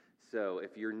So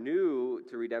if you're new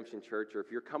to Redemption Church, or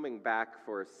if you're coming back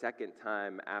for a second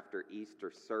time after Easter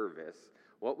service,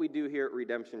 what we do here at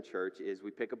Redemption Church is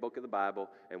we pick a book of the Bible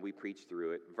and we preach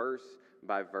through it, verse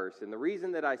by verse. And the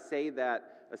reason that I say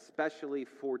that, especially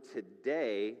for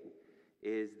today,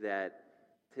 is that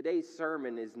today's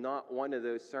sermon is not one of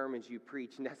those sermons you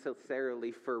preach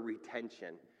necessarily for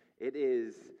retention. It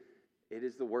is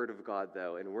the Word of God,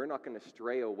 though, and we're not going to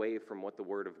stray away from what the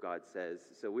Word of God says.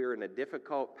 So we're in a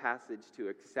difficult passage to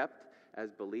accept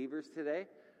as believers today,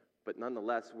 but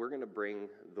nonetheless, we're going to bring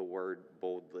the Word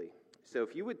boldly. So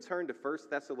if you would turn to 1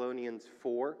 Thessalonians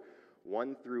 4,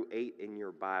 1 through 8 in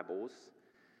your Bibles.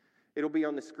 It'll be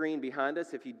on the screen behind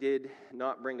us if you did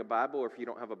not bring a Bible or if you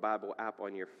don't have a Bible app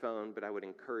on your phone, but I would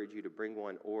encourage you to bring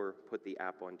one or put the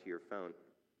app onto your phone.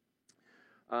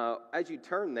 As you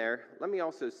turn there, let me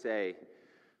also say,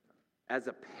 as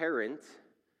a parent,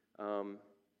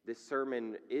 this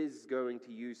sermon is going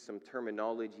to use some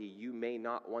terminology you may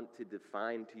not want to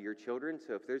define to your children.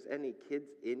 So if there's any kids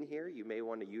in here, you may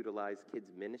want to utilize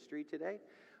kids' ministry today.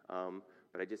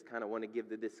 But I just kind of want to give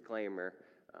the disclaimer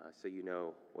so you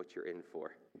know what you're in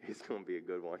for. It's going to be a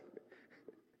good one.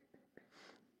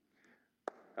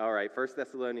 All right, 1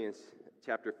 Thessalonians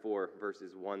chapter 4,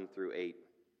 verses 1 through 8.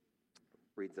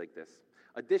 Reads like this.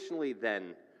 Additionally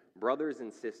then, brothers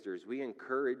and sisters, we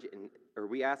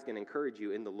ask and encourage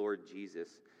you in the Lord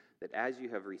Jesus, that as you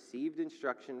have received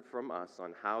instruction from us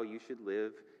on how you should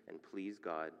live and please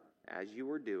God, as you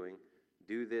are doing,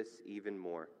 do this even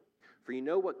more. For you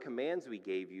know what commands we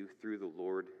gave you through the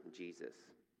Lord Jesus.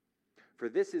 For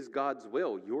this is God's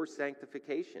will, your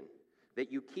sanctification,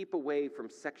 that you keep away from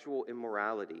sexual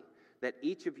immorality, that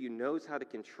each of you knows how to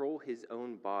control his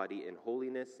own body in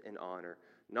holiness and honor,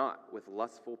 not with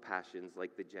lustful passions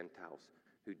like the Gentiles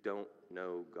who don't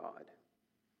know God.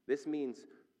 This means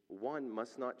one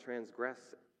must not transgress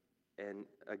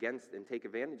against and take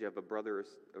advantage of a brother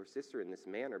or sister in this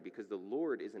manner, because the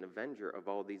Lord is an avenger of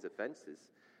all these offenses,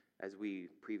 as we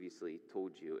previously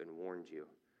told you and warned you.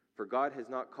 For God has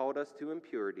not called us to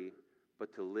impurity,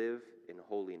 but to live in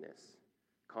holiness.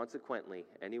 Consequently,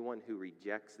 anyone who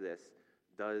rejects this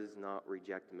does not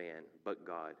reject man, but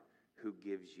God, who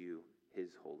gives you his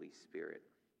Holy Spirit.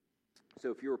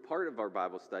 So if you were part of our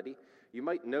Bible study, you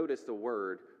might notice the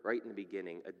word right in the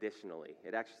beginning, additionally.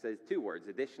 It actually says two words,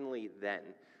 additionally then.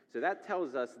 So that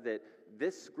tells us that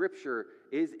this scripture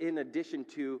is in addition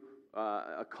to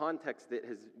a context that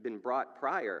has been brought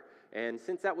prior. And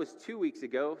since that was 2 weeks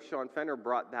ago, Sean Fenner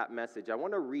brought that message. I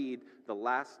want to read the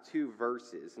last two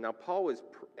verses. Now, Paul is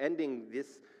ending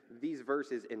these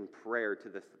verses in prayer to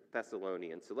the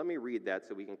Thessalonians. So let me read that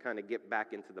so we can kind of get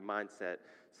back into the mindset,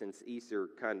 since Easter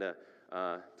kind of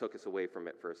took us away from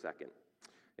it for a second.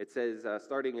 It says,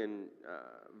 starting in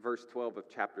verse 12 of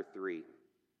chapter 3,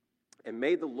 "And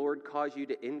may the Lord cause you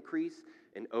to increase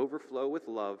and overflow with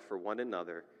love for one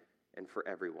another and for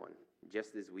everyone,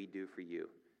 just as we do for you.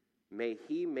 May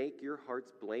he make your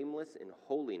hearts blameless in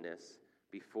holiness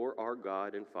before our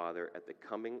God and Father at the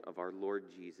coming of our Lord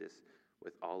Jesus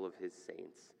with all of his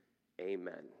saints.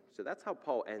 Amen." So that's how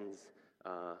Paul ends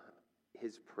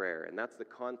his prayer, and that's the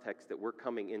context that we're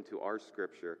coming into our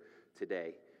scripture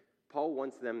today. Paul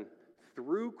wants them,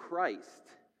 through Christ,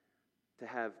 to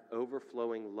have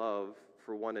overflowing love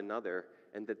for one another,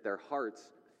 and that their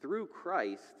hearts, through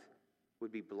Christ,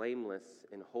 would be blameless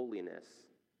in holiness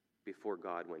before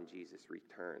God when Jesus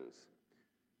returns.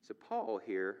 So Paul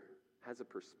here has a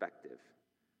perspective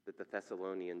that the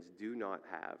Thessalonians do not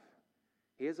have.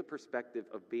 He has a perspective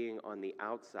of being on the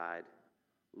outside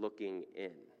looking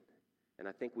in. And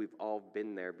I think we've all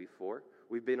been there before.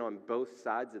 We've been on both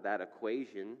sides of that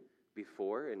equation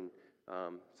before, and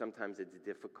sometimes it's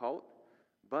difficult.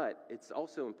 But it's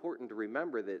also important to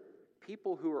remember that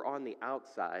people who are on the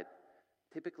outside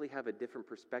typically have a different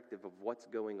perspective of what's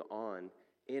going on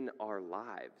in our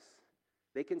lives.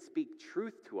 They can speak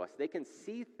truth to us. They can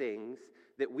see things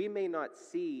that we may not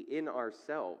see in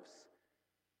ourselves.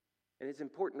 And it's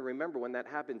important to remember when that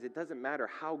happens, it doesn't matter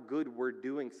how good we're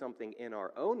doing something in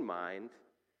our own mind,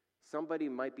 somebody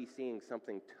might be seeing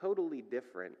something totally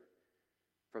different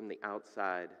from the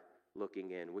outside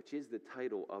looking in, which is the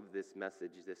title of this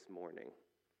message this morning.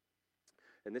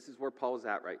 And this is where Paul's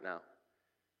at right now.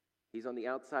 He's on the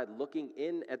outside looking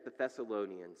in at the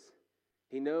Thessalonians.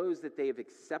 He knows that they have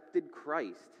accepted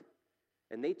Christ,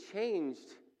 and they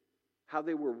changed how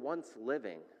they were once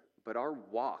living. But our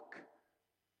walk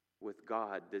with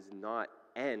God does not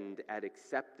end at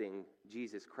accepting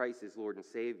Jesus Christ as Lord and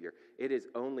Savior. It has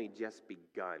only just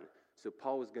begun. So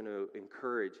Paul is going to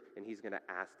encourage, and he's going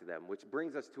to ask them, which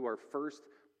brings us to our first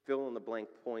fill-in-the-blank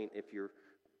point if you're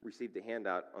received a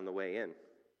handout on the way in.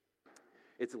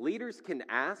 Its leaders can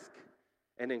ask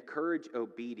and encourage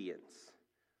obedience,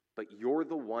 but you're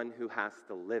the one who has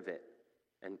to live it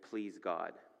and please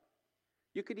God.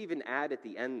 You could even add at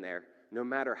the end there, no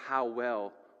matter how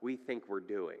well we think we're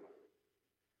doing.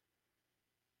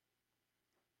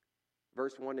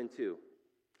 Verse 1 and 2.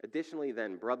 Additionally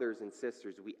then, brothers and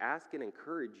sisters, we ask and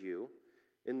encourage you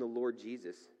in the Lord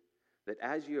Jesus, that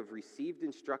as you have received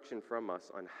instruction from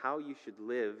us on how you should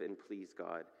live and please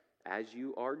God, as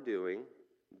you are doing,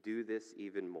 do this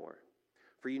even more.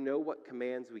 For you know what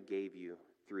commands we gave you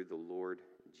through the Lord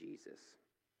Jesus.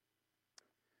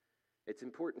 It's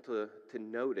important to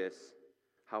notice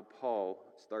how Paul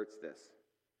starts this.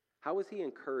 How is he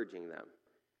encouraging them?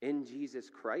 In Jesus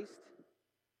Christ?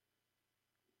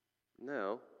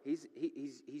 No, he's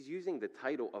using the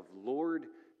title of Lord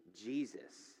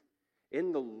Jesus.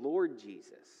 In the Lord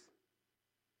Jesus.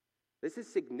 This is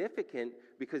significant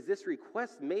because this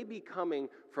request may be coming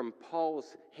from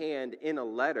Paul's hand in a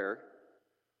letter,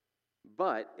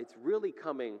 but it's really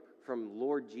coming from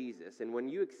Lord Jesus. And when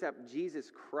you accept Jesus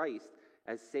Christ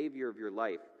as Savior of your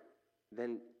life,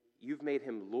 then you've made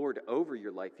him Lord over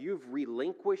your life. You've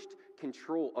relinquished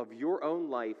control of your own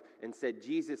life and said,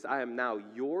 Jesus, I am now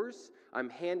yours. I'm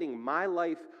handing my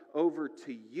life over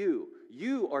to you.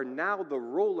 You are now the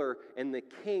ruler and the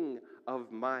king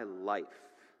of my life.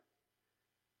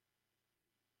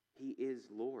 He is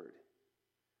Lord.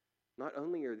 Not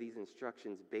only are these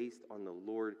instructions based on the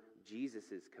Lord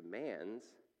Jesus' commands,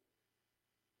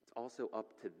 it's also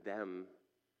up to them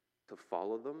to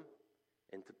follow them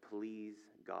and to please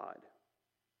God.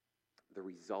 The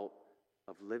result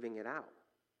of living it out.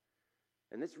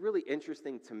 And it's really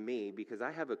interesting to me because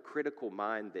I have a critical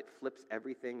mind that flips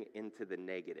everything into the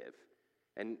negative.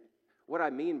 And what I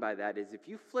mean by that is if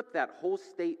you flip that whole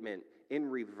statement in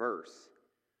reverse,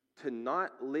 to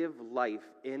not live life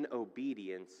in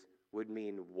obedience would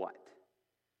mean what?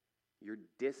 You're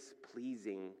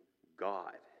displeasing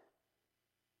God.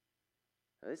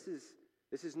 Now,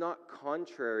 this is not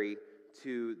contrary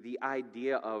to the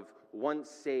idea of once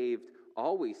saved,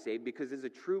 always saved, because as a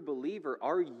true believer,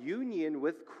 our union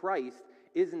with Christ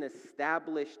is an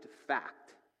established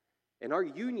fact. And our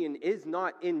union is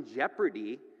not in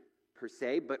jeopardy, per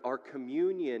se, but our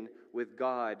communion with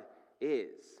God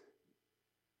is.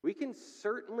 We can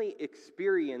certainly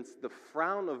experience the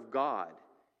frown of God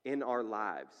in our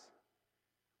lives.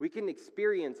 We can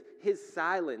experience his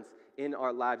silence in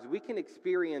our lives. We can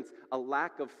experience a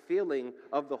lack of feeling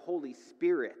of the Holy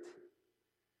Spirit.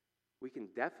 We can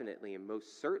definitely and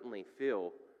most certainly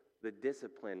feel the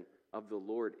discipline of the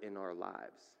Lord in our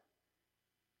lives.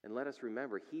 And let us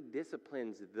remember, he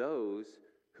disciplines those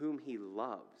whom he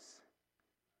loves.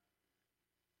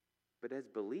 But as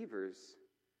believers,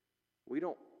 we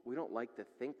don't like to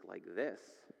think like this,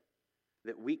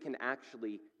 that we can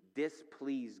actually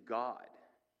displease God.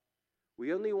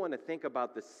 We only want to think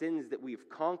about the sins that we've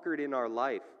conquered in our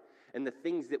life and the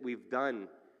things that we've done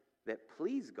that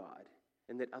please God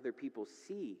and that other people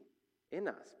see in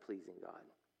us pleasing God.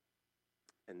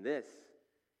 And this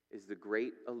is the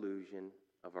great illusion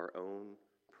of our own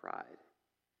pride.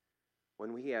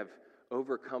 When we have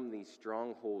overcome these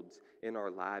strongholds in our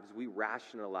lives, we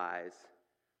rationalize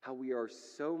how we are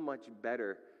so much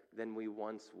better than we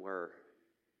once were.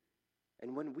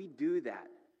 And when we do that,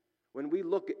 when we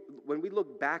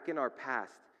look back in our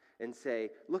past and say,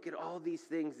 look at all these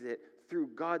things that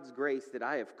through God's grace that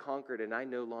I have conquered and I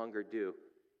no longer do,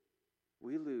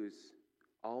 we lose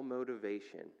all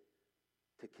motivation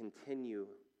to continue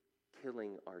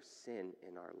killing our sin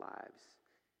in our lives.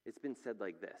 It's been said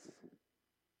like this: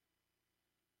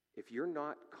 if you're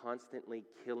not constantly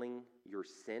killing your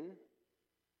sin,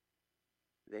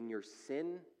 then your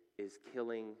sin is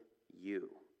killing you.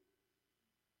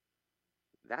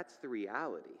 That's the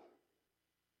reality.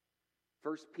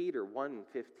 1 Peter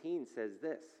 1:15 says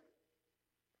this: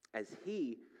 as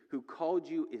he who called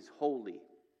you is holy,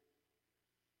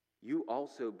 you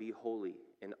also be holy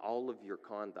in all of your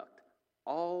conduct.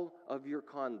 All of your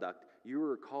conduct, you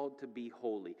are called to be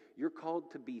holy. You're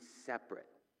called to be separate.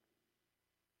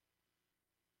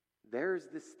 There's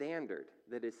the standard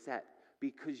that is set,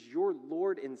 because your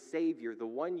Lord and Savior, the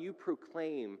one you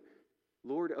proclaim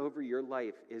Lord over your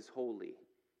life, is holy.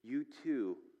 You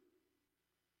too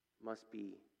must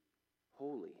be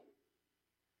holy.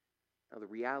 Now the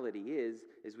reality is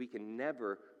we can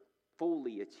never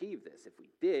fully achieve this. If we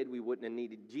did, we wouldn't have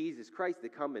needed Jesus Christ to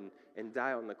come and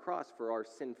die on the cross for our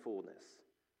sinfulness.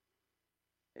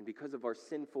 And because of our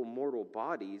sinful mortal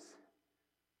bodies,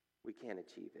 we can't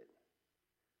achieve it.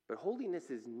 But holiness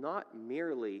is not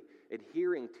merely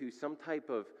adhering to some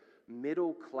type of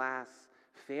middle-class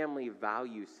family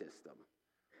value system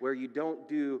where you don't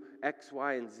do X,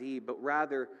 Y, and Z, but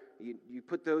rather you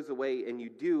put those away and you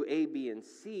do A, B, and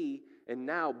C, and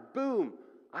now, boom,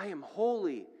 I am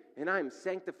holy and I am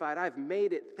sanctified. I've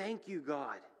made it. Thank you,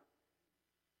 God.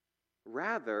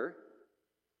 Rather,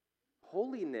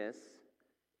 holiness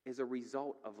is a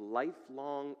result of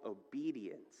lifelong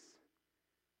obedience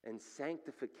and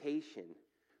sanctification,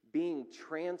 being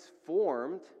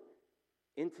transformed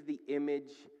into the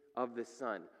image of the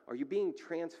Son. Are you being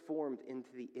transformed into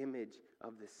the image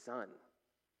of the Son?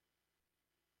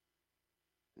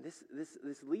 This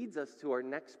leads us to our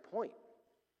next point.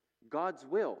 God's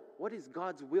will. What is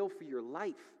God's will for your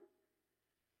life?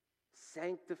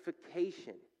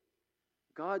 Sanctification.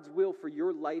 God's will for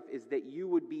your life is that you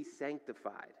would be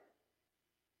sanctified.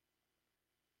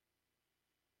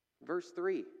 Verse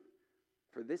 3,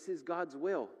 for this is God's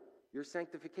will, your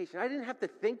sanctification. I didn't have to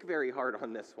think very hard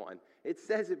on this one. It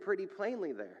says it pretty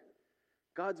plainly there.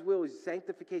 God's will is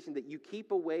sanctification, that you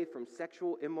keep away from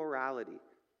sexual immorality,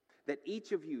 that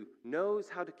each of you knows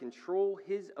how to control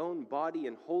his own body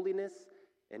in holiness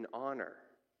and honor,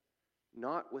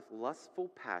 not with lustful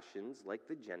passions like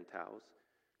the Gentiles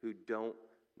who don't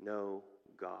know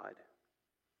God.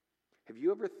 Have you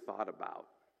ever thought about,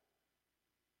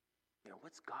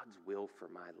 what's God's will for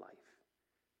my life?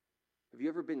 Have you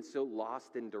ever been so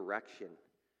lost in direction,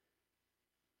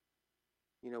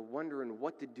 wondering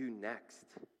what to do next?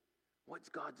 What's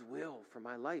God's will for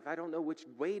my life? I don't know which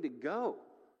way to go.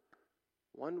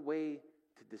 One way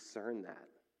to discern that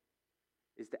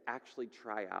is to actually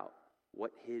try out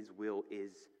what his will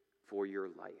is for your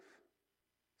life.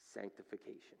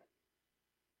 Sanctification.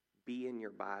 Be in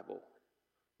your Bible.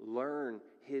 Learn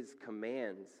his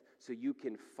commands so you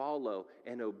can follow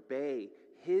and obey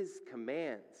his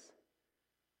commands,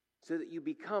 so that you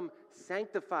become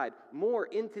sanctified more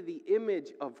into the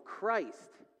image of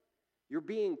Christ. You're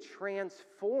being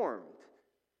transformed.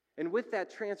 And with that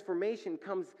transformation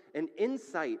comes an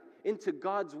insight into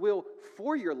God's will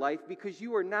for your life, because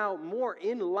you are now more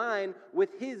in line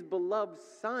with his beloved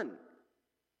Son.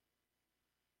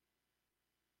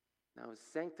 Now,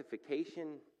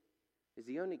 sanctification is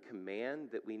the only command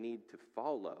that we need to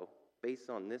follow based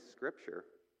on this scripture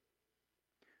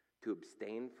to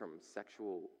abstain from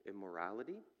sexual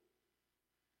immorality?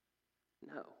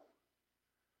 No.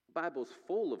 The Bible's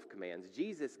full of commands.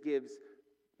 Jesus gives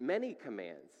many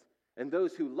commands. And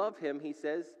those who love him, he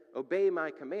says, obey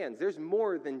my commands. There's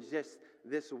more than just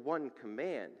this one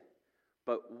command.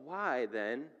 But why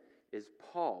then is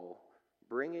Paul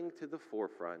bringing to the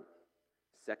forefront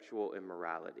sexual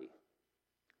immorality?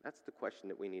 That's the question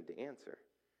that we need to answer.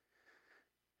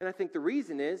 And I think the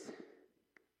reason is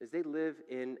they live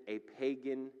in a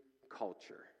pagan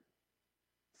culture.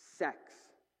 Sex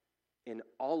in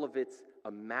all of its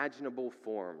imaginable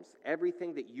forms,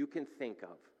 everything that you can think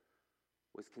of,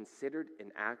 was considered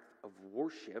an act of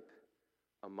worship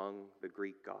among the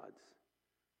Greek gods.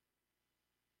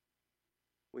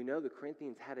 We know the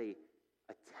Corinthians had a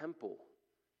temple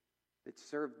that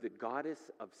served the goddess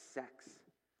of sex,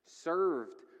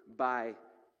 served by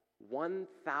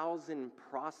 1,000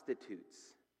 prostitutes.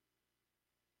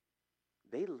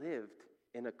 They lived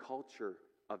in a culture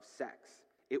of sex.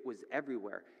 It was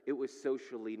everywhere. It was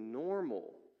socially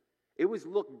normal. It was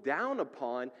looked down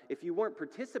upon if you weren't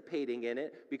participating in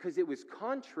it, because it was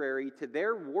contrary to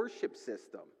their worship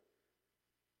system.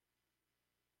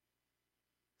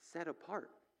 Set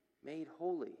apart, made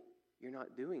holy. You're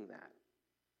not doing that.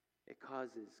 It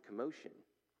causes commotion.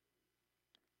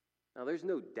 Now, there's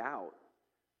no doubt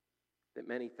that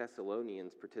many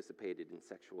Thessalonians participated in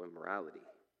sexual immorality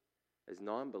as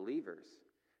non-believers,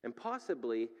 and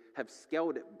possibly have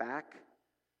scaled it back,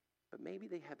 but maybe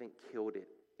they haven't killed it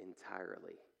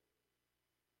entirely.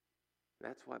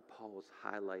 That's why Paul's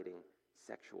highlighting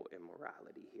sexual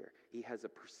immorality here. He has a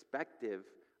perspective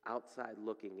outside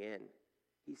looking in.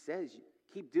 He says,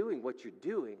 keep doing what you're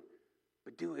doing,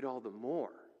 but do it all the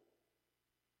more.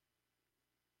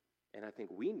 And I think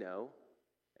we know,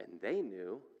 and they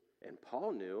knew, and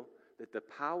Paul knew, that the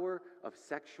power of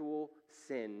sexual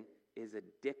sin is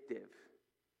addictive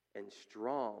and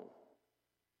strong.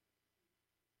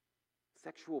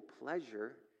 Sexual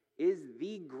pleasure is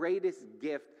the greatest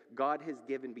gift God has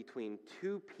given between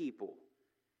two people,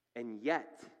 and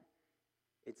yet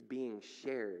it's being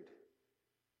shared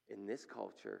in this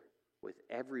culture with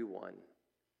everyone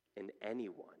and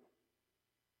anyone.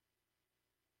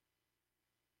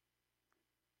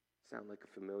 Sound like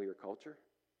a familiar culture?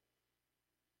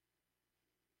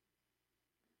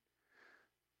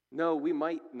 No, we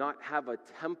might not have a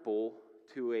temple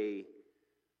to a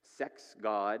sex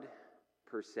god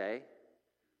per se,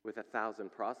 with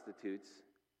 1,000 prostitutes.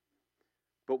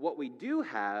 But what we do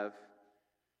have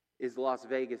is Las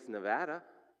Vegas, Nevada.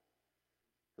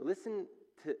 Listen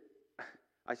to,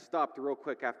 I stopped real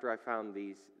quick after I found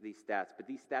these stats, but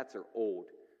these stats are old.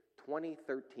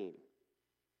 2013,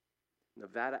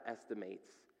 Nevada estimates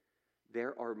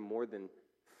there are more than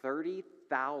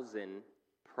 30,000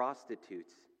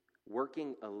 prostitutes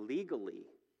working illegally,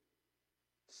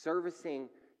 servicing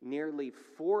nearly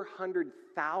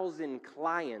 400,000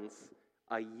 clients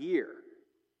a year.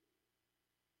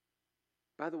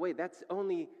 By the way, that's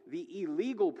only the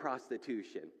illegal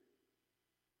prostitution.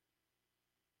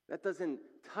 That doesn't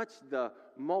touch the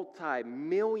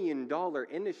multi-million-dollar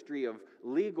industry of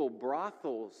legal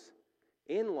brothels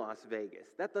in Las Vegas.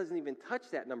 That doesn't even touch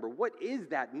that number. What is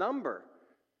that number?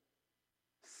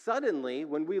 Suddenly,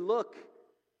 when we look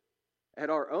at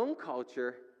our own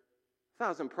culture,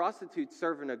 1,000 prostitutes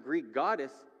serving a Greek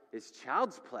goddess is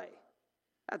child's play.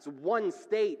 That's one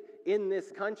state in this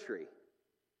country.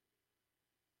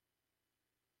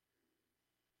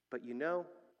 But you know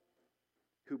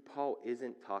who Paul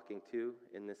isn't talking to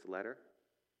in this letter?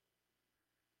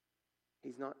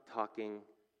 He's not talking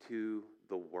to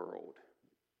the world.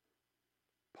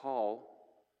 Paul,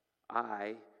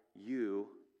 you,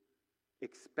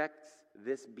 expects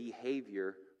this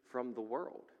behavior from the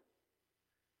world.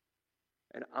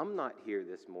 And I'm not here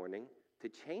this morning to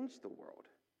change the world.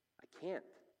 I can't.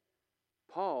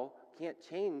 Paul can't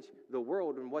change the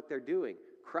world and what they're doing.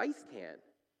 Christ can.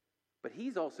 But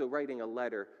he's also writing a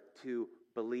letter to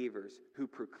believers who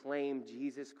proclaim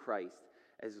Jesus Christ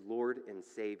as Lord and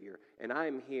Savior. And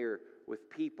I'm here with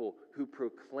people who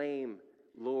proclaim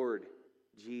Lord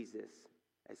Jesus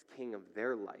as King of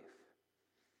their life.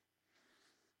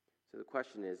 So the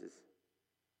question is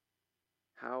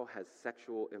how has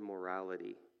sexual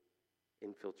immorality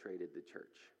infiltrated the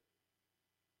church?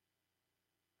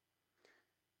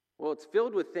 Well, it's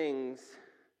filled with things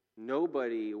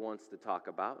nobody wants to talk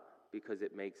about because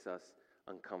it makes us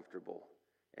uncomfortable.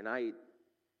 And I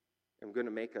am going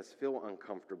to make us feel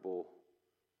uncomfortable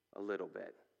a little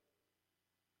bit.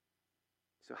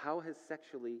 So how has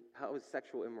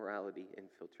sexual immorality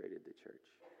infiltrated the church?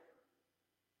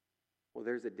 Well,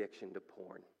 there's addiction to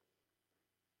porn.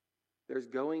 There's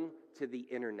going to the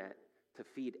internet to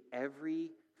feed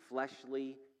every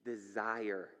fleshly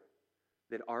desire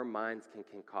that our minds can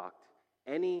concoct.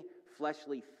 Any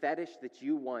fleshly fetish that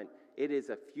you want, it is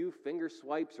a few finger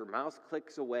swipes or mouse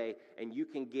clicks away, and you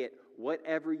can get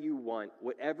whatever you want,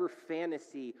 whatever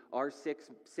fantasy our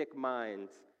sick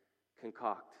minds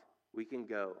concoct. We can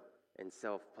go and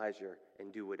self-pleasure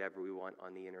and do whatever we want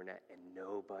on the internet, and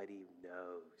nobody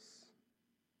knows.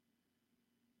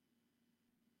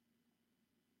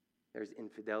 There's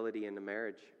infidelity in the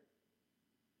marriage.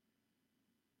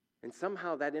 And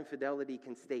somehow that infidelity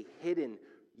can stay hidden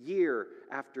year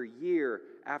after year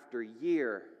after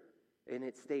year, and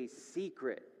it stays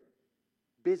secret.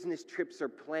 Business trips are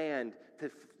planned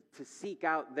to seek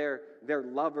out their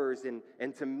lovers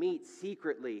and to meet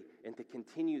secretly and to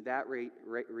continue that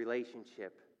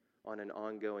relationship on an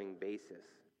ongoing basis.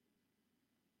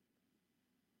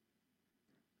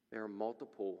 There are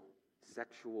multiple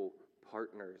sexual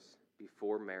partners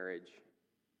before marriage,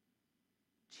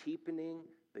 cheapening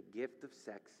the gift of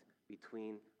sex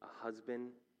between a husband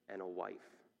and a wife.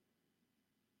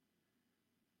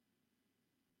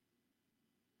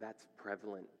 That's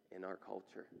prevalent in our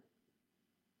culture.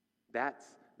 That's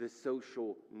the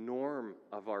social norm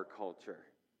of our culture.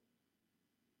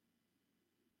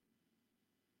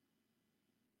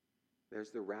 There's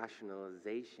the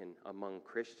rationalization among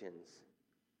Christians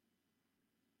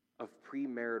of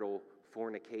premarital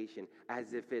fornication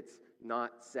as if it's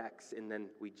not sex, and then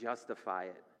we justify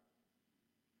it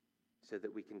so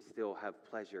that we can still have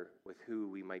pleasure with who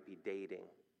we might be dating.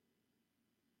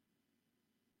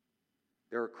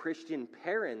 There are Christian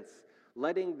parents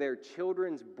letting their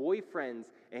children's boyfriends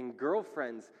and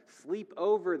girlfriends sleep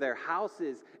over their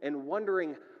houses and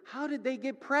wondering, how did they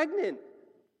get pregnant?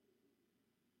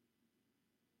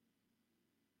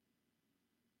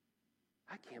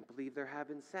 I can't believe they're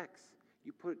having sex.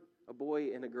 You put a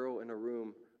boy and a girl in a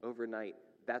room overnight,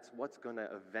 that's what's going to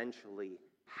eventually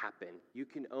happen. You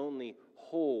can only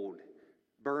hold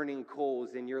burning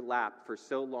coals in your lap for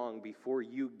so long before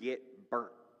you get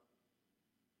burnt.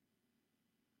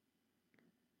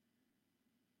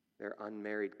 They're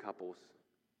unmarried couples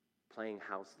playing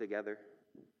house together,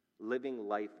 living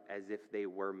life as if they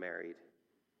were married,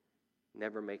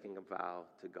 never making a vow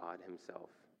to God Himself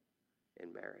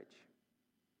in marriage.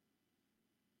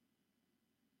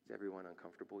 Is everyone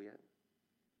uncomfortable yet?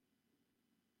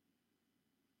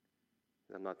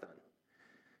 I'm not done.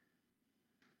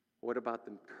 What about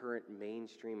the current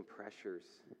mainstream pressures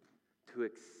to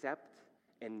accept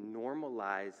and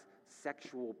normalize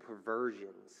sexual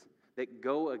perversions that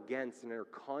go against and are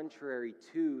contrary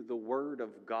to the Word of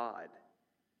God?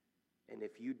 And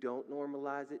if you don't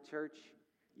normalize it, church,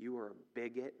 you are a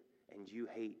bigot and you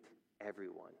hate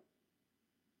everyone.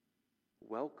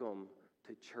 Welcome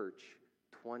to Church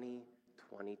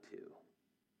 2022.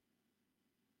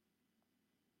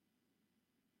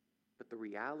 But the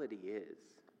reality is,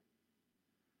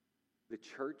 the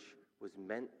church was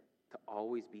meant to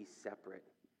always be separate,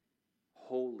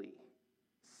 holy,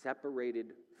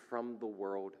 separated from the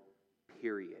world,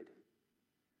 period.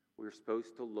 We're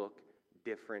supposed to look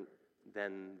different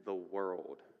than the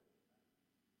world.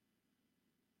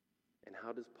 And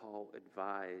how does Paul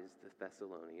advise the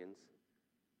Thessalonians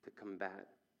to combat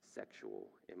sexual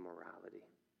immorality?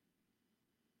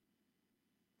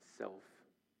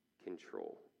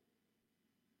 Self-control.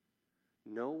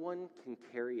 No one can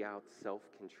carry out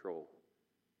self-control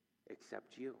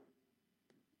except you.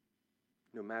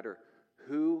 No matter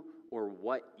who or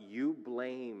what you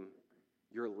blame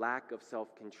your lack of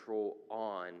self-control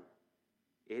on,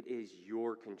 it is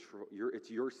your control.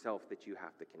 It's yourself that you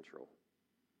have to control.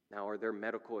 Now, are there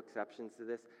medical exceptions to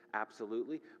this?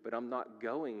 Absolutely, but I'm not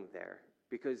going there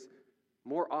because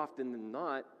more often than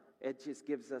not, it just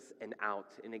gives us an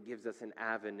out and it gives us an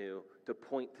avenue to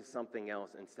point to something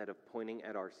else instead of pointing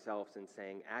at ourselves and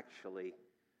saying, actually,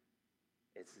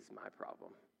 this is my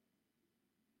problem.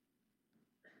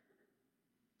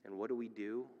 And what do we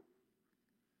do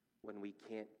when we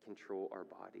can't control our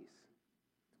bodies?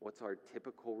 What's our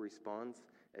typical response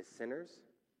as sinners?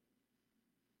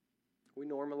 We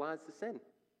normalize the sin.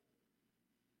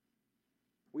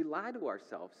 We lie to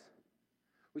ourselves.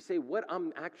 We say, what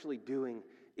I'm actually doing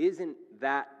isn't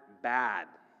that bad.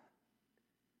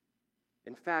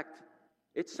 In fact,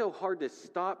 it's so hard to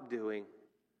stop doing.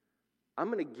 I'm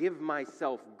going to give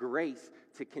myself grace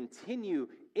to continue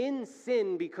in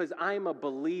sin because I'm a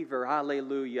believer.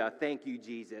 Hallelujah. Thank you,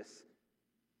 Jesus.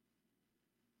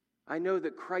 I know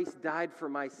that Christ died for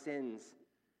my sins.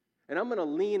 And I'm going to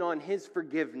lean on His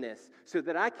forgiveness so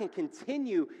that I can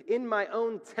continue in my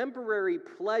own temporary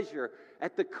pleasure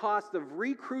at the cost of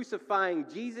re-crucifying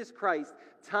Jesus Christ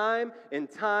time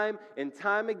and time and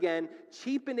time again,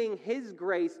 cheapening His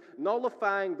grace,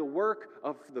 nullifying the work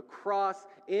of the cross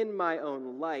in my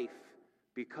own life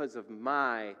because of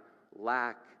my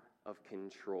lack of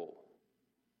control.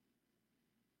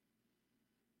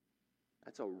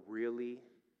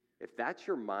 If that's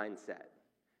your mindset,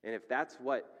 and if that's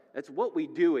what we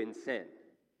do in sin,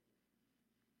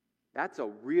 that's a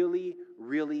really,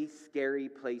 really scary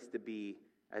place to be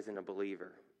as a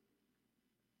believer.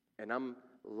 And I'm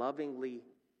lovingly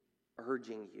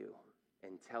urging you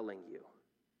and telling you,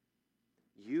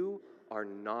 you are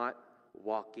not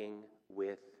walking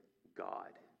with God.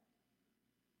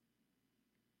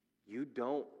 You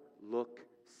don't look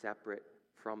separate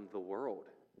from the world.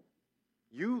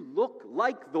 You look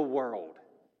like the world.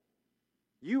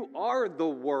 You are the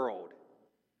world.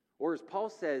 Or as Paul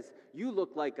says, you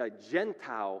look like a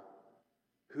Gentile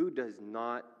who does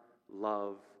not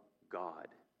love God.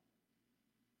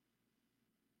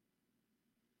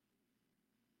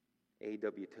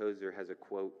 A.W. Tozer has a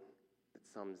quote that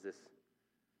sums this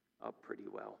up pretty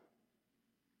well.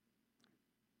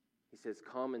 He says,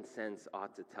 common sense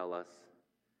ought to tell us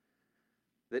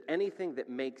that anything that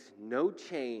makes no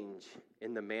change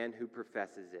in the man who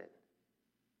professes it,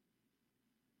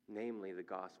 namely the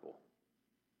gospel,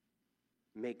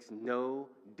 makes no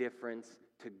difference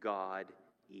to God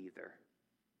either.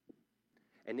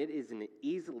 And it is an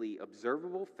easily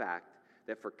observable fact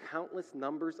that for countless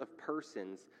numbers of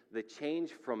persons, the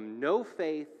change from no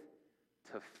faith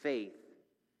to faith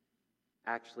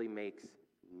actually makes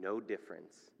no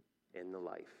difference in the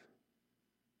life.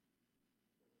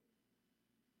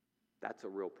 That's a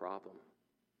real problem.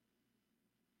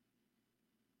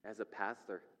 As a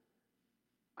pastor,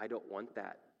 I don't want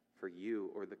that for you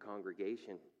or the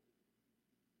congregation.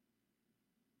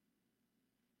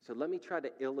 So let me try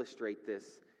to illustrate this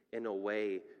in a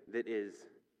way that is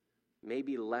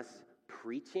maybe less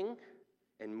preaching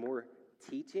and more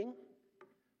teaching,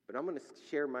 but I'm going to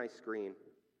share my screen.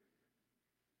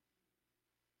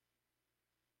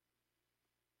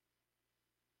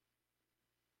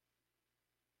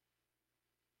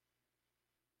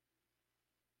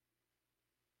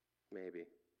 Maybe.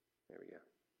 There we go.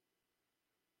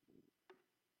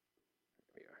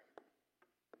 There we are.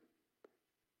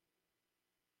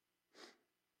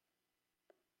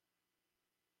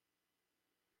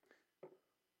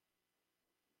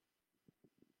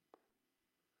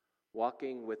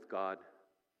 Walking with God,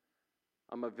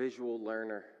 I'm a visual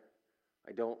learner.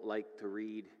 I don't like to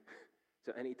read.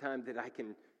 So anytime that I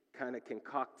can kind of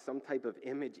concoct some type of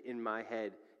image in my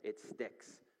head, it sticks.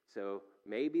 So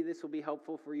maybe this will be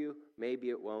helpful for you, maybe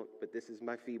it won't, but this is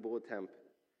my feeble attempt.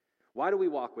 Why do we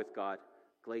walk with God?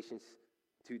 Galatians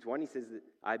 2:20 says that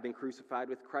I've been crucified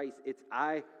with Christ. It's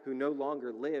I who no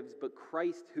longer lives, but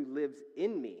Christ who lives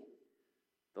in me.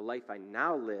 The life I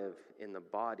now live in the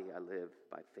body, I live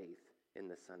by faith in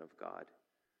the Son of God,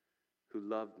 who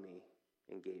loved me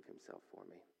and gave himself for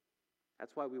me.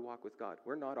 That's why we walk with God.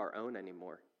 We're not our own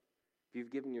anymore. If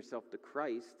you've given yourself to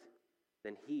Christ,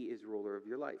 then he is ruler of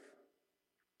your life.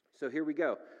 So here we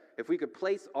go. If we could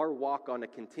place our walk on a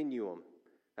continuum,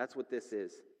 that's what this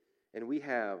is. And we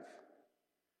have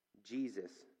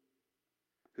Jesus,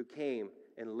 who came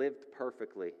and lived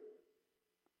perfectly.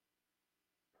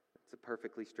 It's a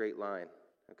perfectly straight line,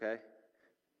 okay?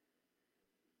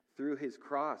 Through his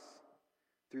cross,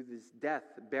 through his death,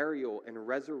 burial, and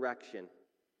resurrection,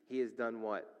 he has done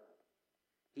what?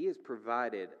 He has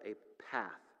provided a path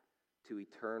to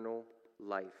eternal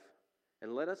life.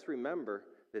 And let us remember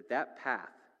that that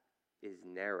path is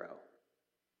narrow.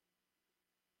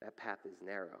 That path is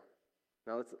narrow.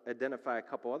 Now let's identify a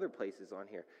couple other places on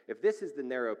here. If this is the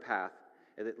narrow path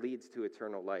that leads to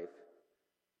eternal life,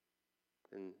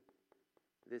 then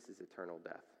this is eternal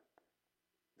death,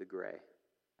 the gray.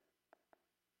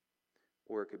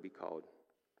 Or it could be called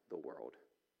the world,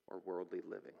 or worldly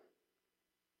living.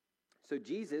 So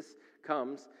Jesus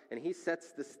comes and he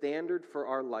sets the standard for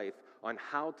our life on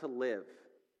how to live.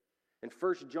 And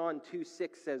 1 John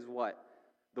 2:6 says what?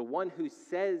 The one who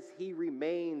says he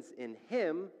remains in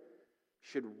him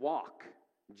should walk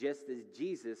just as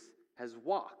Jesus has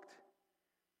walked.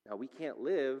 Now, we can't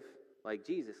live like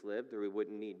Jesus lived, or we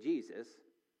wouldn't need Jesus,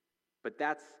 but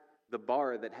that's the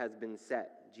bar that has been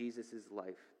set, Jesus'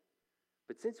 life.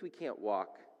 But since we can't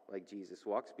walk like Jesus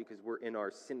walks because we're in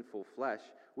our sinful flesh,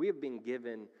 we have been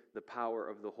given the power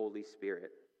of the Holy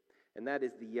Spirit, and that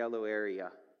is the yellow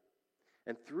area.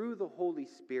 And through the Holy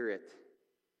Spirit,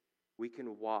 we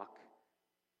can walk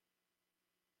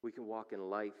in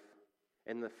life.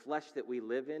 And the flesh that we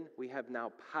live in, we have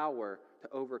now power to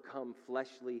overcome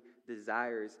fleshly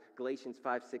desires. Galatians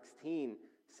 5:16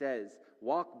 says,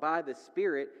 walk by the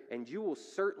Spirit, and you will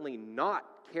certainly not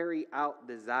carry out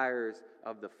desires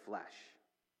of the flesh.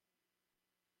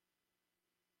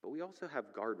 But we also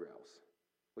have guardrails,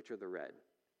 which are the red.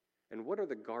 And what are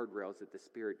the guardrails that the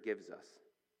Spirit gives us?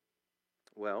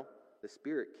 Well, the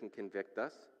Spirit can convict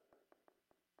us.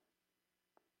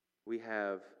 We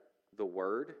have the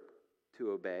Word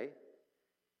to obey,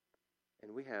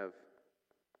 and we have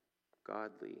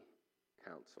godly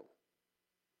counsel.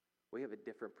 We have a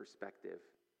different perspective,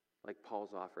 like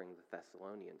Paul's offering the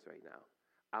Thessalonians right now.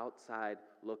 Outside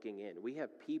looking in. We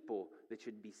have people that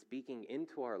should be speaking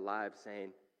into our lives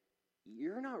saying,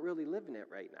 you're not really living it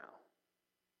right now.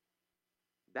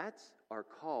 That's our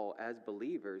call as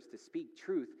believers, to speak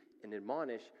truth and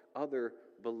admonish other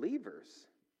believers.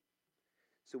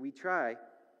 So we try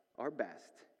our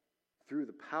best through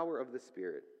the power of the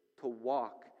Spirit to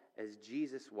walk as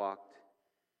Jesus walked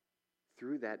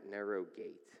through that narrow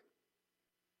gate.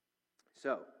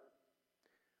 So,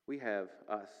 we have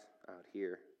us out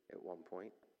here at one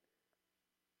point.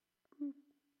 Isn't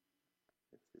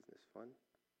this fun?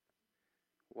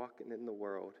 Walking in the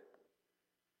world.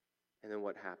 And then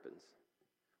what happens?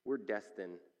 We're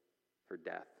destined for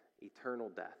death, eternal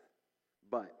death.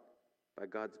 But by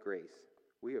God's grace,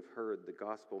 we have heard the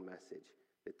gospel message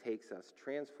that takes us,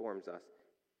 transforms us,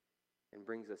 and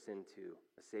brings us into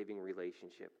a saving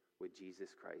relationship with Jesus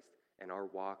Christ. And our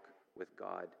walk with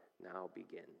God now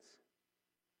begins.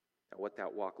 Now, what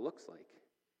that walk looks like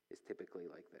is typically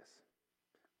like this.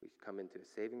 We come into a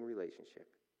saving relationship,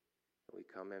 and we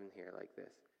come in here like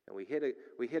this. And we hit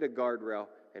a guardrail,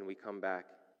 and we come back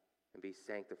and be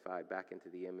sanctified back into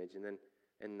the image. And then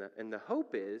and the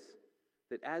hope is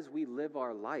that as we live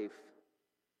our life,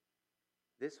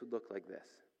 this would look like this.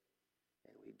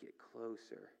 And we'd get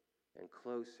closer and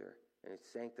closer, and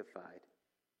it's sanctified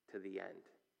to the end.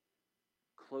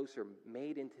 Closer,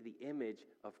 made into the image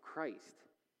of Christ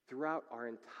throughout our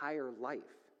entire life.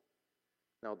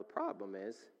 Now, the problem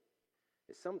is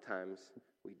sometimes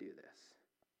we do this.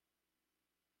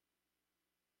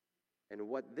 And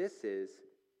what this is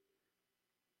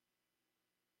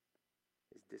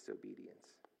disobedience.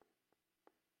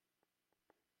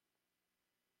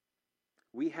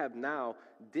 We have now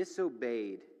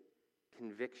disobeyed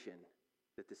conviction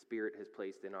that the Spirit has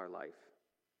placed in our life.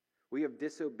 We have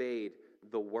disobeyed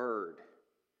the Word.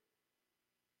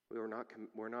 We're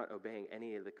not obeying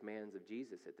any of the commands of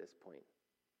Jesus at this point.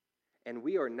 And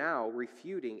we are now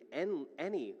refuting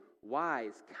any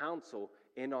wise counsel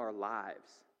in our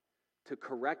lives to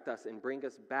correct us and bring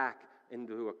us back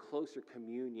into a closer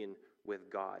communion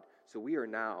with God. So we are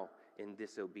now in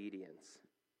disobedience.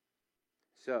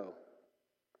 So,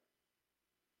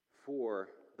 for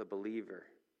the believer,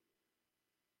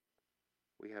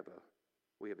 we have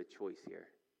a choice here.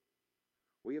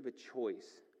 We have a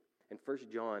choice. And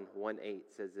 1 John 1:8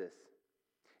 says this: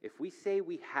 if we say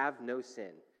we have no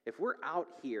sin, if we're out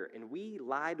here and we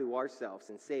lie to ourselves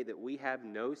and say that we have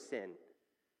no sin,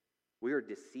 we are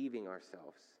deceiving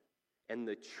ourselves. And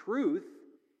the truth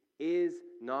is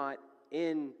not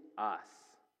in us.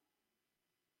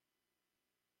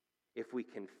 If we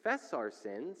confess our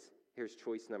sins, here's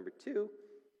choice number 2.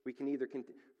 We can either,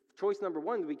 choice number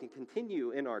 1, we can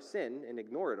continue in our sin and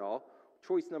ignore it all.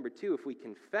 Choice number 2, if we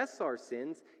confess our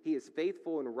sins, he is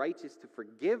faithful and righteous to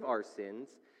forgive our sins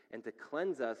and to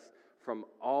cleanse us from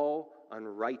all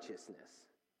unrighteousness.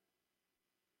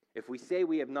 If we say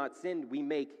we have not sinned, we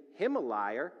make him a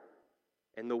liar,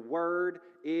 and the word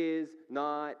is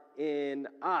not in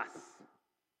us.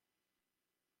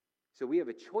 So we have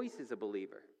a choice as a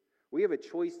believer. We have a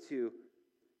choice to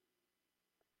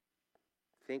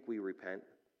think we repent,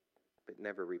 but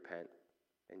never repent,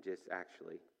 and just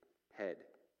actually head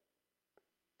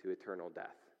to eternal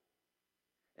death.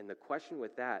 And the question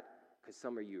with that, because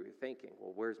some of you are thinking,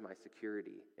 well, where's my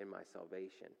security in my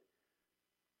salvation?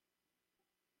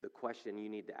 The question you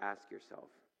need to ask yourself,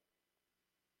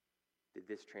 did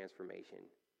this transformation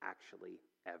actually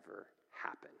ever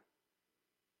happen?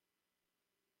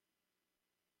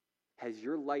 Has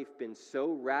your life been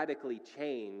so radically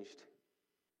changed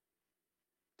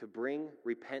to bring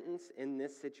repentance in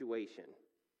this situation?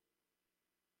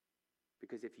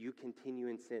 Because if you continue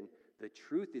in sin, the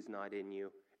truth is not in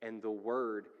you, and the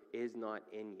word is not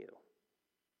in you.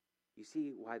 You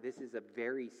see why this is a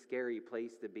very scary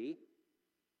place to be?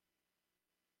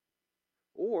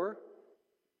 Or,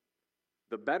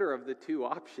 the better of the two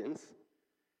options,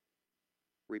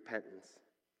 repentance.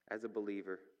 As a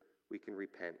believer, we can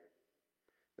repent.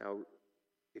 Now,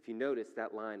 if you notice,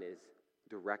 that line is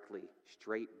directly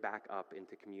straight back up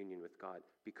into communion with God,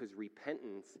 because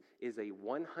repentance is a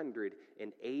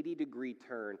 180-degree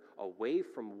turn away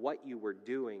from what you were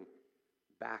doing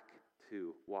back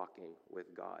to walking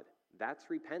with God. That's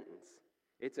repentance.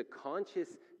 It's a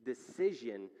conscious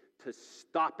decision to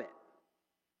stop it.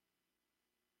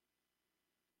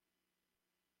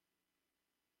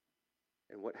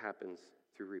 And what happens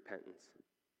through repentance?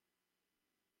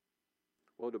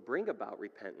 Well, to bring about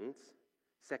repentance,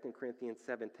 2 Corinthians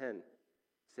 7:10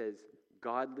 says,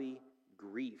 godly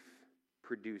grief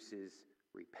produces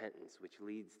repentance, which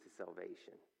leads to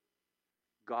salvation.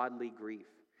 Godly grief.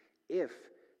 If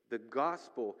the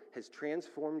gospel has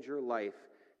transformed your life,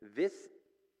 this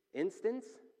instance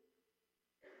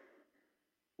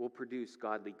will produce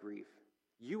godly grief.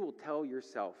 You will tell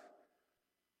yourself,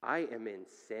 I am in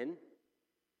sin.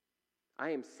 I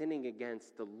am sinning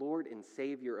against the Lord and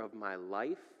Savior of my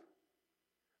life,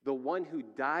 the one who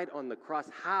died on the cross.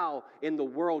 How in the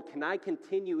world can I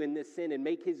continue in this sin and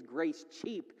make his grace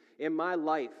cheap in my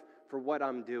life for what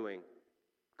I'm doing?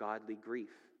 Godly grief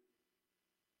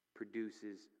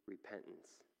produces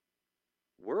repentance.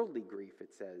 Worldly grief,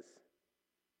 it says,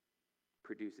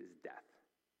 produces death.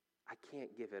 I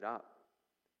can't give it up.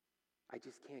 I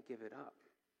just can't give it up.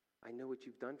 I know what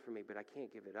you've done for me, but I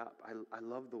can't give it up. I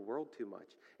love the world too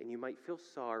much. And you might feel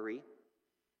sorry,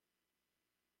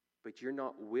 but you're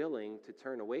not willing to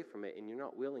turn away from it, and you're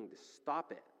not willing to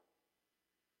stop it.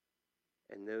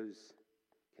 And those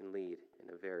can lead in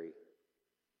a very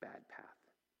bad path.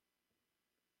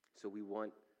 So we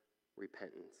want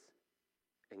repentance.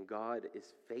 And God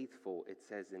is faithful, it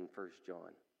says in 1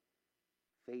 John,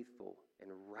 faithful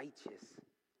and righteous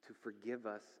to forgive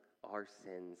us our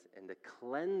sins and to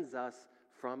cleanse us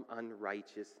from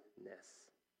unrighteousness.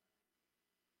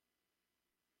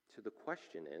 So the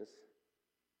question is,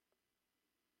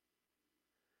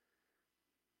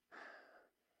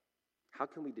 how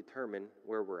can we determine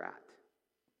where we're at?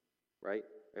 Right?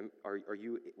 Are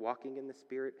you walking in the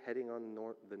Spirit, heading on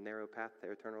the narrow path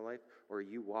to eternal life, or are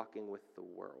you walking with the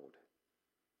world?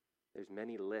 There's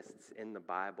many lists in the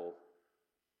Bible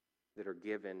that are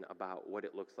given about what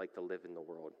it looks like to live in the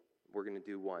world. We're going to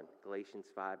do one, Galatians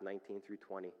 5:19 through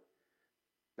 20.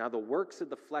 Now the works of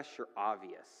the flesh are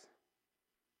obvious.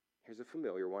 Here's a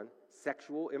familiar one: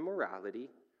 sexual immorality,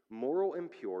 moral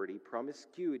impurity,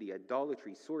 promiscuity,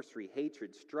 idolatry, sorcery,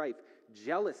 hatred, strife,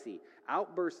 jealousy,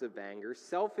 outbursts of anger,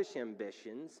 selfish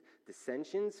ambitions,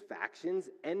 dissensions, factions,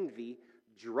 envy,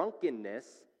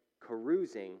 drunkenness,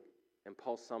 carousing, and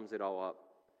Paul sums it all up,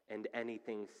 and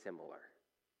anything similar.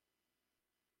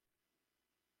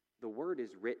 The word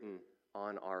is written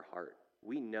on our heart.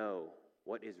 We know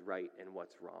what is right and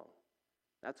what's wrong.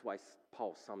 That's why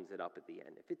Paul sums it up at the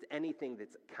end. If it's anything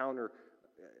that's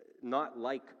not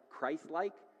like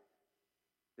Christ-like,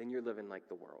 then you're living like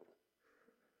the world.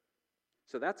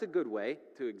 So that's a good way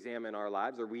to examine our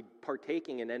lives. Are we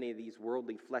partaking in any of these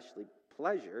worldly, fleshly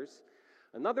pleasures?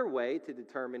 Another way to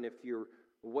determine if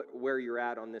where you're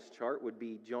at on this chart would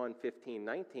be John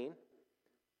 15:19,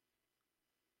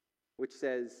 which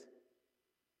says,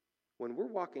 when we're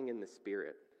walking in the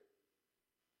Spirit,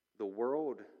 the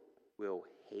world will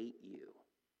hate you.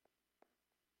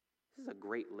 This is a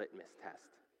great litmus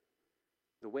test.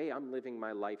 The way I'm living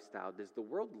my lifestyle, does the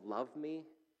world love me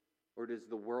or does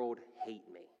the world hate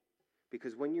me?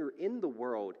 Because when you're in the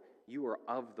world, you are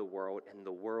of the world and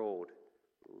the world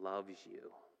loves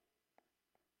you.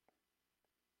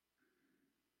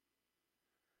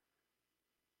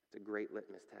 It's a great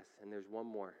litmus test. And there's one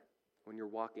more. When you're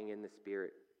walking in the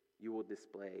Spirit, you will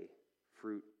display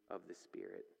fruit of the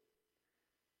Spirit.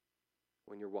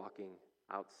 When you're walking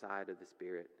outside of the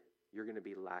Spirit, you're going to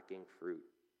be lacking fruit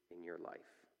in your life.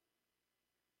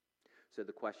 So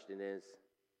the question is,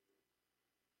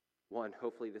 1,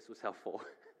 hopefully this was helpful.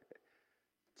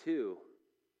 2,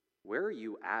 where are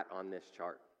you at on this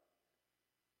chart?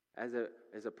 As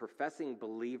a professing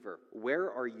believer,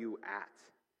 where are you at?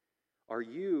 Are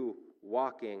you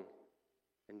walking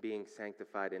and being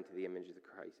sanctified into the image of the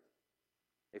Christ?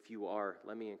 If you are,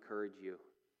 let me encourage you.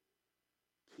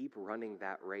 Keep running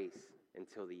that race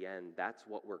until the end. That's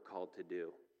what we're called to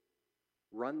do.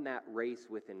 Run that race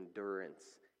with endurance.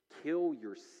 Kill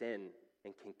your sin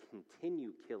and can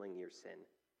continue killing your sin.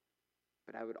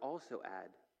 But I would also add,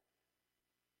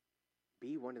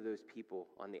 be one of those people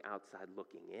on the outside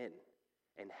looking in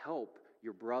and help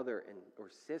your brother or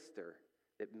sister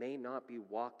that may not be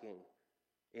walking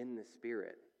in the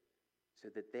Spirit so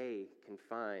that they can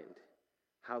find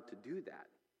how to do that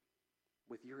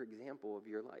with your example of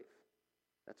your life.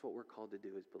 That's what we're called to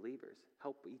do as believers.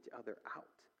 Help each other out.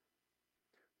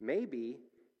 Maybe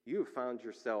you have found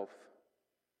yourself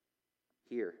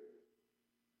here.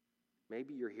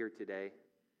 Maybe you're here today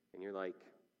and you're like,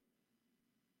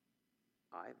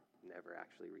 I've never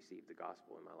actually received the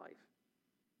gospel in my life.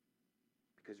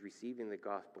 Because receiving the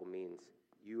gospel means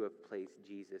you have placed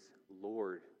Jesus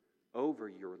Lord over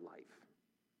your life.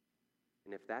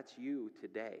 And if that's you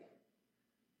today,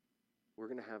 we're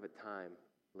going to have a time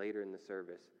later in the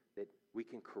service that we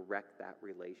can correct that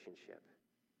relationship.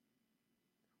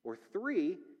 Or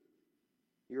 3,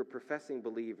 you're a professing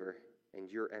believer and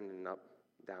you're ending up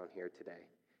down here today.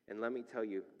 And let me tell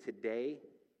you, today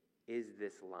is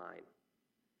this line.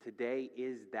 Today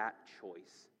is that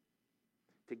choice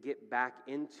to get back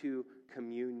into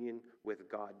communion with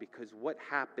God. Because what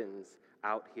happens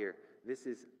out here, this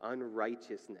is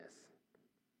unrighteousness.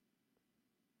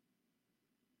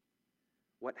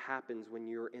 What happens when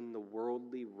you're in the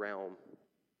worldly realm?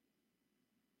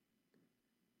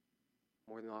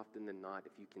 More than often than not,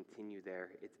 if you continue there,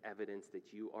 it's evidence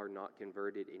that you are not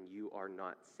converted and you are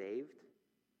not saved,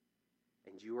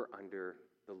 and you are under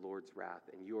the Lord's wrath,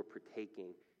 and you are partaking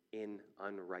in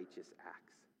unrighteous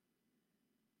acts.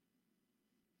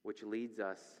 Which leads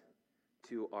us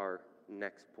to our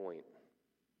next point.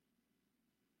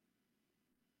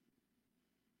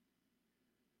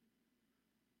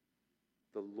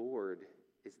 The Lord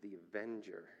is the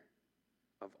avenger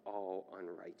of all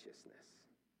unrighteousness.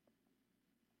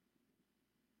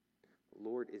 The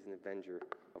Lord is an avenger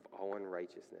of all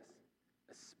unrighteousness,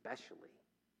 especially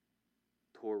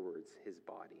towards his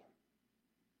body.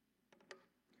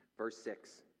 Verse 6.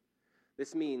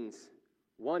 This means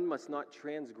one must not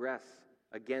transgress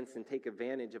against and take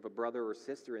advantage of a brother or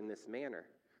sister in this manner,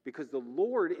 because the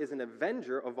Lord is an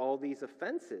avenger of all these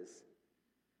offenses,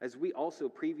 as we also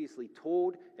previously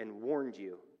told and warned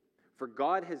you. For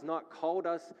God has not called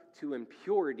us to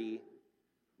impurity,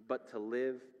 but to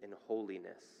live in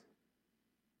holiness.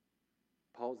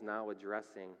 Paul's now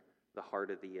addressing the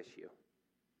heart of the issue.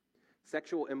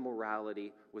 Sexual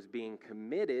immorality was being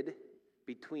committed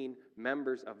between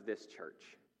members of this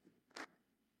church.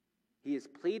 He is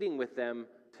pleading with them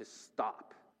to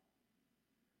stop.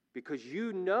 Because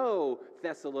you know,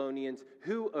 Thessalonians,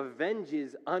 who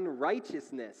avenges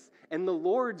unrighteousness, and the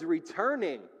Lord's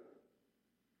returning.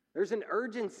 There's an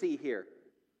urgency here.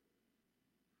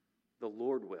 The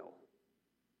Lord will.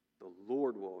 The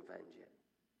Lord will avenge it.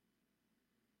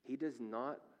 He does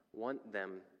not want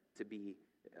them to be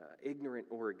ignorant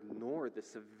or ignore the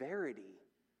severity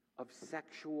of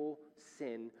sexual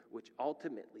sin, which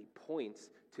ultimately points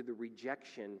to the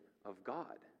rejection of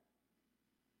God.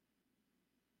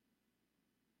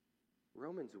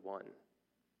 Romans 1,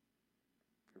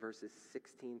 verses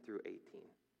 16 through 18.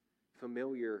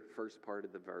 Familiar first part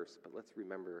of the verse, but let's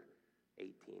remember 18.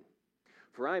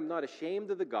 For I am not ashamed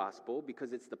of the gospel,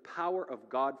 because it's the power of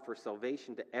God for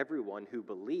salvation to everyone who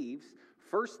believes,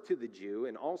 first to the Jew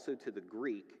and also to the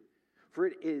Greek. For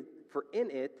in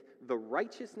it the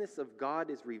righteousness of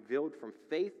God is revealed from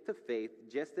faith to faith,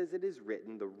 just as it is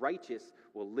written, the righteous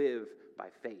will live by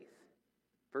faith.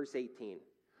 Verse 18,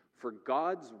 for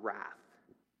God's wrath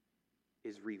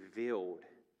is revealed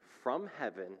from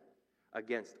heaven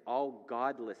against all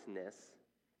godlessness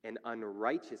and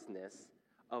unrighteousness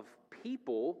of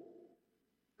people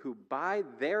who by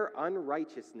their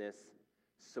unrighteousness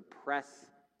suppress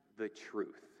the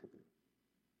truth.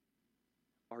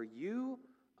 Are you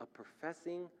a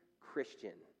professing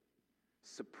Christian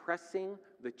suppressing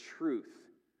the truth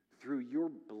through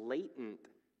your blatant,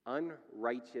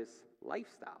 unrighteous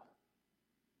lifestyle?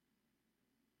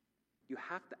 You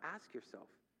have to ask yourself,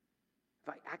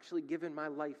 have I actually given my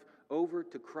life over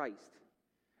to Christ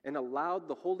and allowed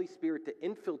the Holy Spirit to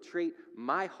infiltrate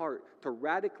my heart, to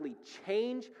radically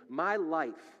change my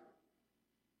life?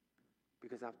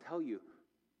 Because I'll tell you,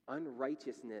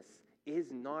 unrighteousness is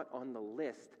not on the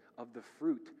list of the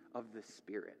fruit of the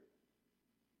Spirit.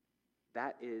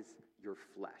 That is your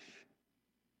flesh.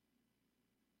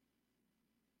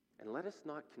 And let us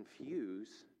not confuse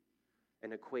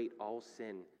and equate all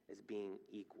sin as being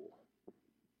equal.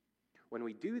 When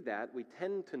we do that, we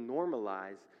tend to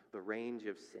normalize the range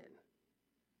of sin.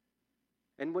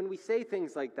 And when we say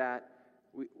things like that,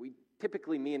 we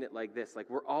typically mean it like this, like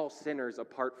we're all sinners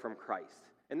apart from Christ.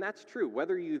 And that's true.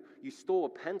 Whether you stole a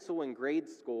pencil in grade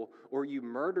school or you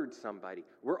murdered somebody,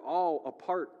 we're all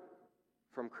apart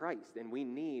from Christ. And we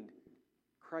need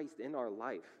Christ in our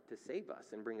life to save us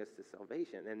and bring us to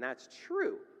salvation. And that's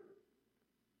true.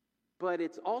 But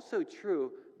it's also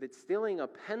true that stealing a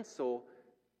pencil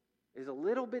is a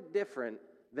little bit different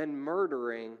than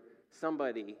murdering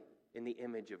somebody in the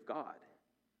image of God.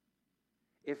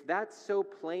 If that's so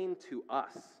plain to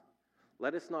us,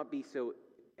 let us not be so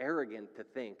arrogant to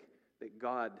think that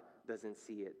God doesn't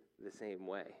see it the same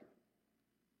way.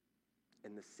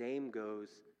 And the same goes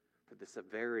for the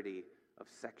severity of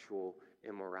sexual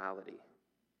immorality.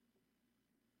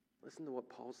 Listen to what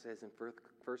Paul says in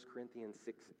 1 Corinthians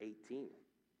 6:18.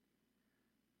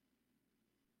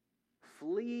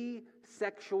 Flee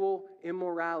sexual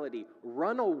immorality.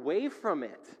 Run away from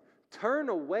it. Turn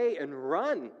away and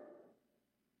run.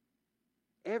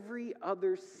 Every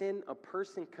other sin a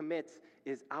person commits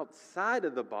is outside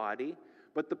of the body,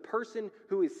 but the person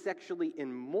who is sexually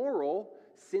immoral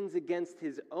sins against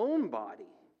his own body.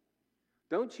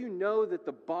 Don't you know that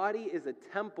the body is a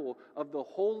temple of the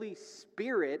Holy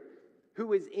Spirit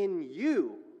who is in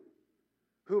you,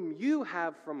 whom you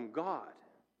have from God?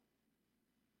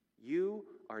 You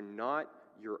are not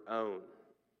your own.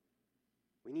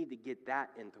 We need to get that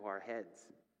into our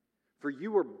heads. For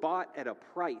you were bought at a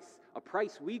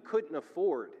price we couldn't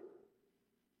afford.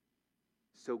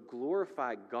 So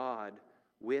glorify God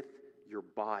with your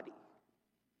body.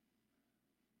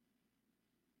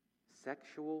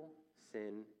 Sexual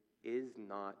sin is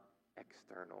not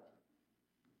external.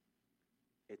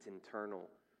 It's internal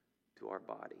to our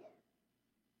body.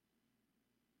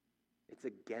 It's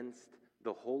against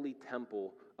the holy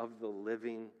temple of the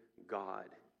living God.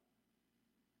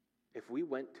 If we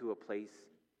went to a place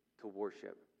to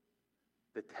worship,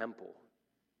 the temple,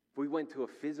 if we went to a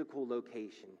physical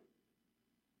location,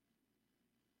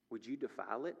 would you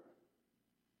defile it?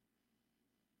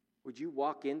 Would you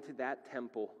walk into that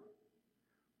temple,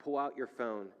 pull out your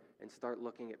phone, and start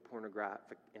looking at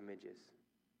pornographic images?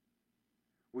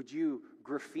 Would you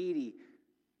graffiti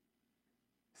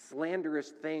slanderous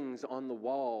things on the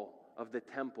wall of the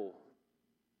temple?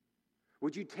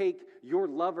 Would you take your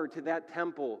lover to that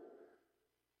temple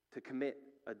to commit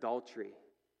adultery?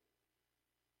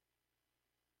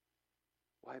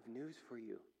 Well, I have news for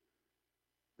you.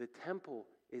 The temple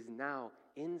is now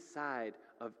inside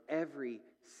of every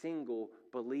single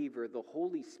believer. The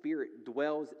Holy Spirit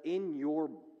dwells in your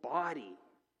body.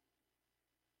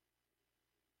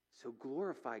 So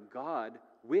glorify God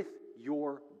with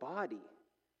your body.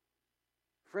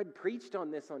 Fred preached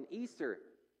on this on Easter.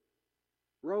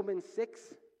 Romans 6,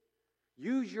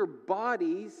 use your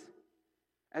bodies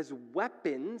as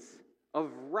weapons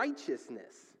of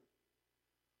righteousness.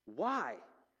 Why?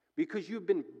 Because you've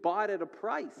been bought at a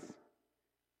price.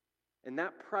 And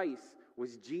that price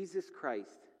was Jesus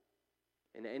Christ.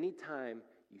 And any time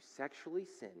you sexually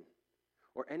sin,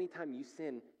 or any time you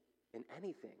sin in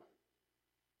anything,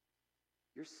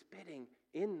 you're spitting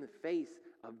in the face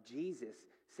of Jesus,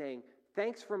 saying,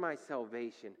 thanks for my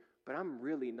salvation, but I'm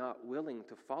really not willing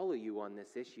to follow you on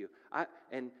this issue.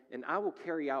 And I will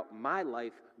carry out my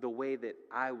life the way that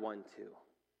I want to.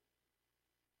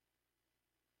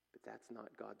 But that's not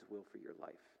God's will for your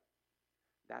life.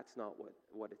 That's not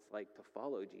what it's like to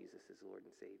follow Jesus as Lord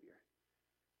and Savior.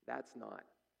 That's not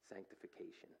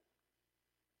sanctification.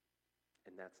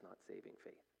 And that's not saving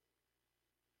faith.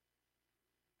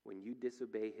 When you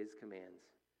disobey his commands,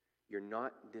 you're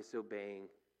not disobeying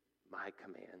my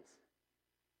commands.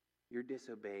 You're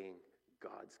disobeying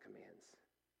God's commands,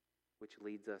 which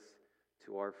leads us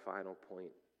to our final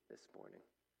point this morning.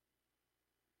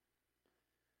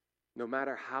 No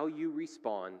matter how you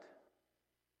respond,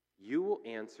 you will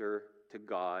answer to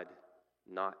God,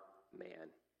 not man.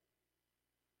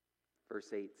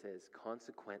 Verse 8 says,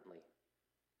 consequently,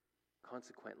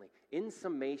 in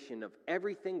summation of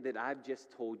everything that I've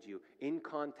just told you, in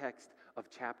context of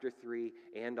chapter 3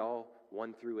 and all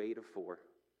 1 through 8 of 4,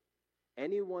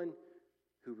 anyone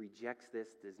who rejects this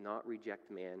does not reject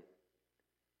man,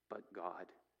 but God,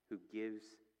 who gives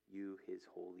you his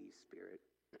Holy Spirit.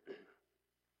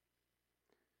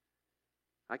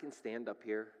 I can stand up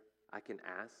here, I can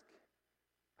ask,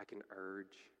 I can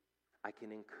urge, I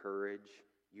can encourage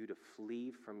you to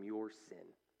flee from your sin,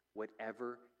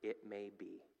 whatever it may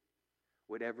be,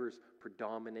 whatever's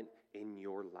predominant in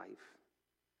your life.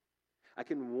 I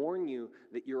can warn you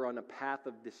that you're on a path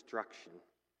of destruction,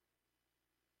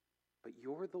 but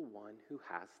you're the one who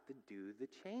has to do the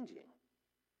changing.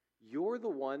 You're the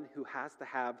one who has to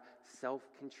have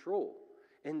self-control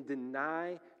and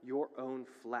deny your own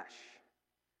flesh.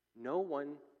 No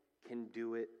one can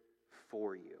do it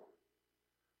for you.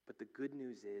 But the good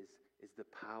news is the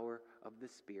power of the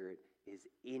Spirit is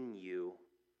in you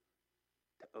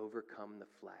to overcome the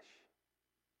flesh.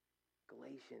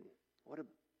 Galatians, what a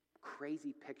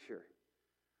crazy picture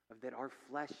of that our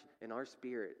flesh and our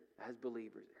spirit as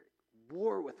believers are at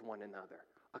war with one another.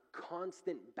 A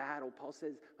constant battle. Paul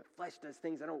says, my flesh does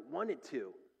things I don't want it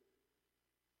to.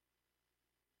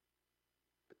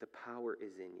 But the power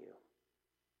is in you.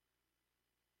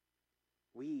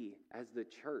 We, as the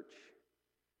church,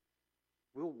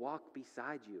 will walk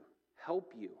beside you,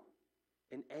 help you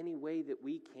in any way that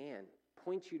we can,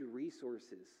 point you to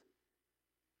resources.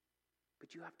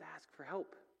 But you have to ask for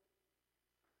help.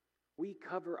 We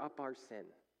cover up our sin,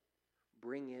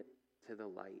 bring it to the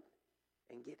light,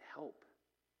 and get help.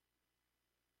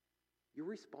 Your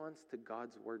response to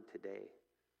God's word today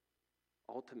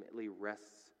ultimately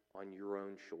rests on your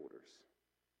own shoulders.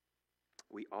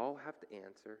 We all have to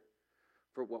answer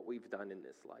for what we've done in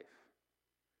this life.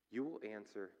 You will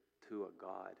answer to a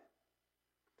God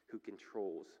who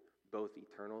controls both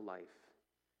eternal life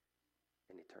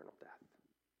and eternal death.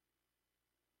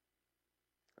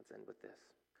 Let's end with this.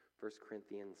 1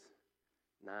 Corinthians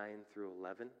 9 through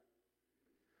 11.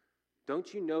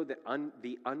 Don't you know that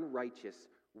the unrighteous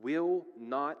will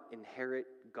not inherit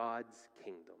God's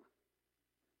kingdom?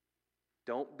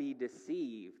 Don't be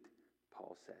deceived,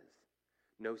 Paul says.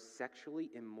 No sexually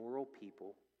immoral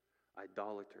people,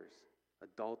 idolaters,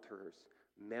 adulterers,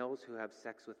 males who have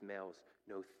sex with males,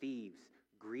 no thieves,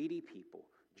 greedy people,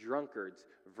 drunkards,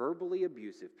 verbally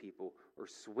abusive people, or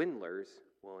swindlers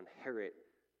will inherit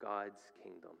God's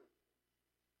kingdom.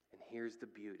 And here's the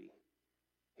beauty.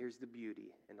 Here's the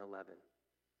beauty in 11.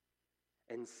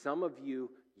 And some of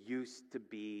you used to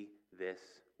be this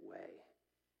way.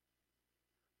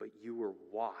 But you were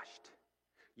washed.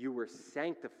 You were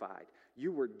sanctified.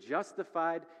 You were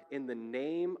justified in the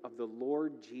name of the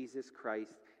Lord Jesus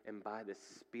Christ and by the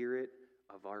Spirit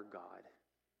of our God.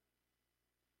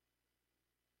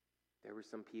 There were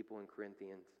some people in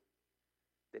Corinthians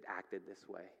that acted this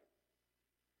way.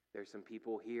 There's some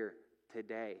people here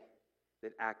today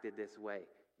that acted this way,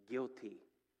 guilty.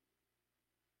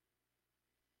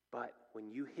 But when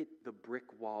you hit the brick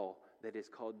wall that is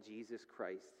called Jesus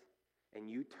Christ and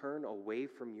you turn away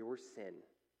from your sin,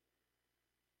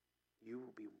 you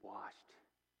will be washed.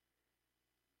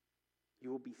 You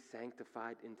will be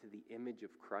sanctified into the image of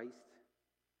Christ.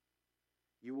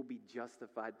 You will be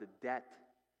justified. The debt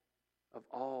of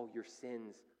all your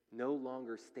sins no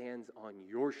longer stands on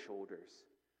your shoulders,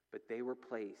 but they were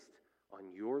placed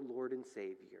on your Lord and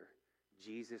Savior,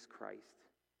 Jesus Christ.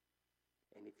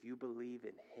 And if you believe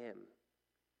in him,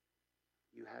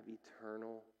 you have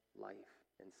eternal life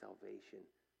and salvation.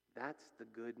 That's the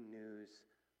good news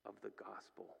of the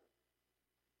gospel.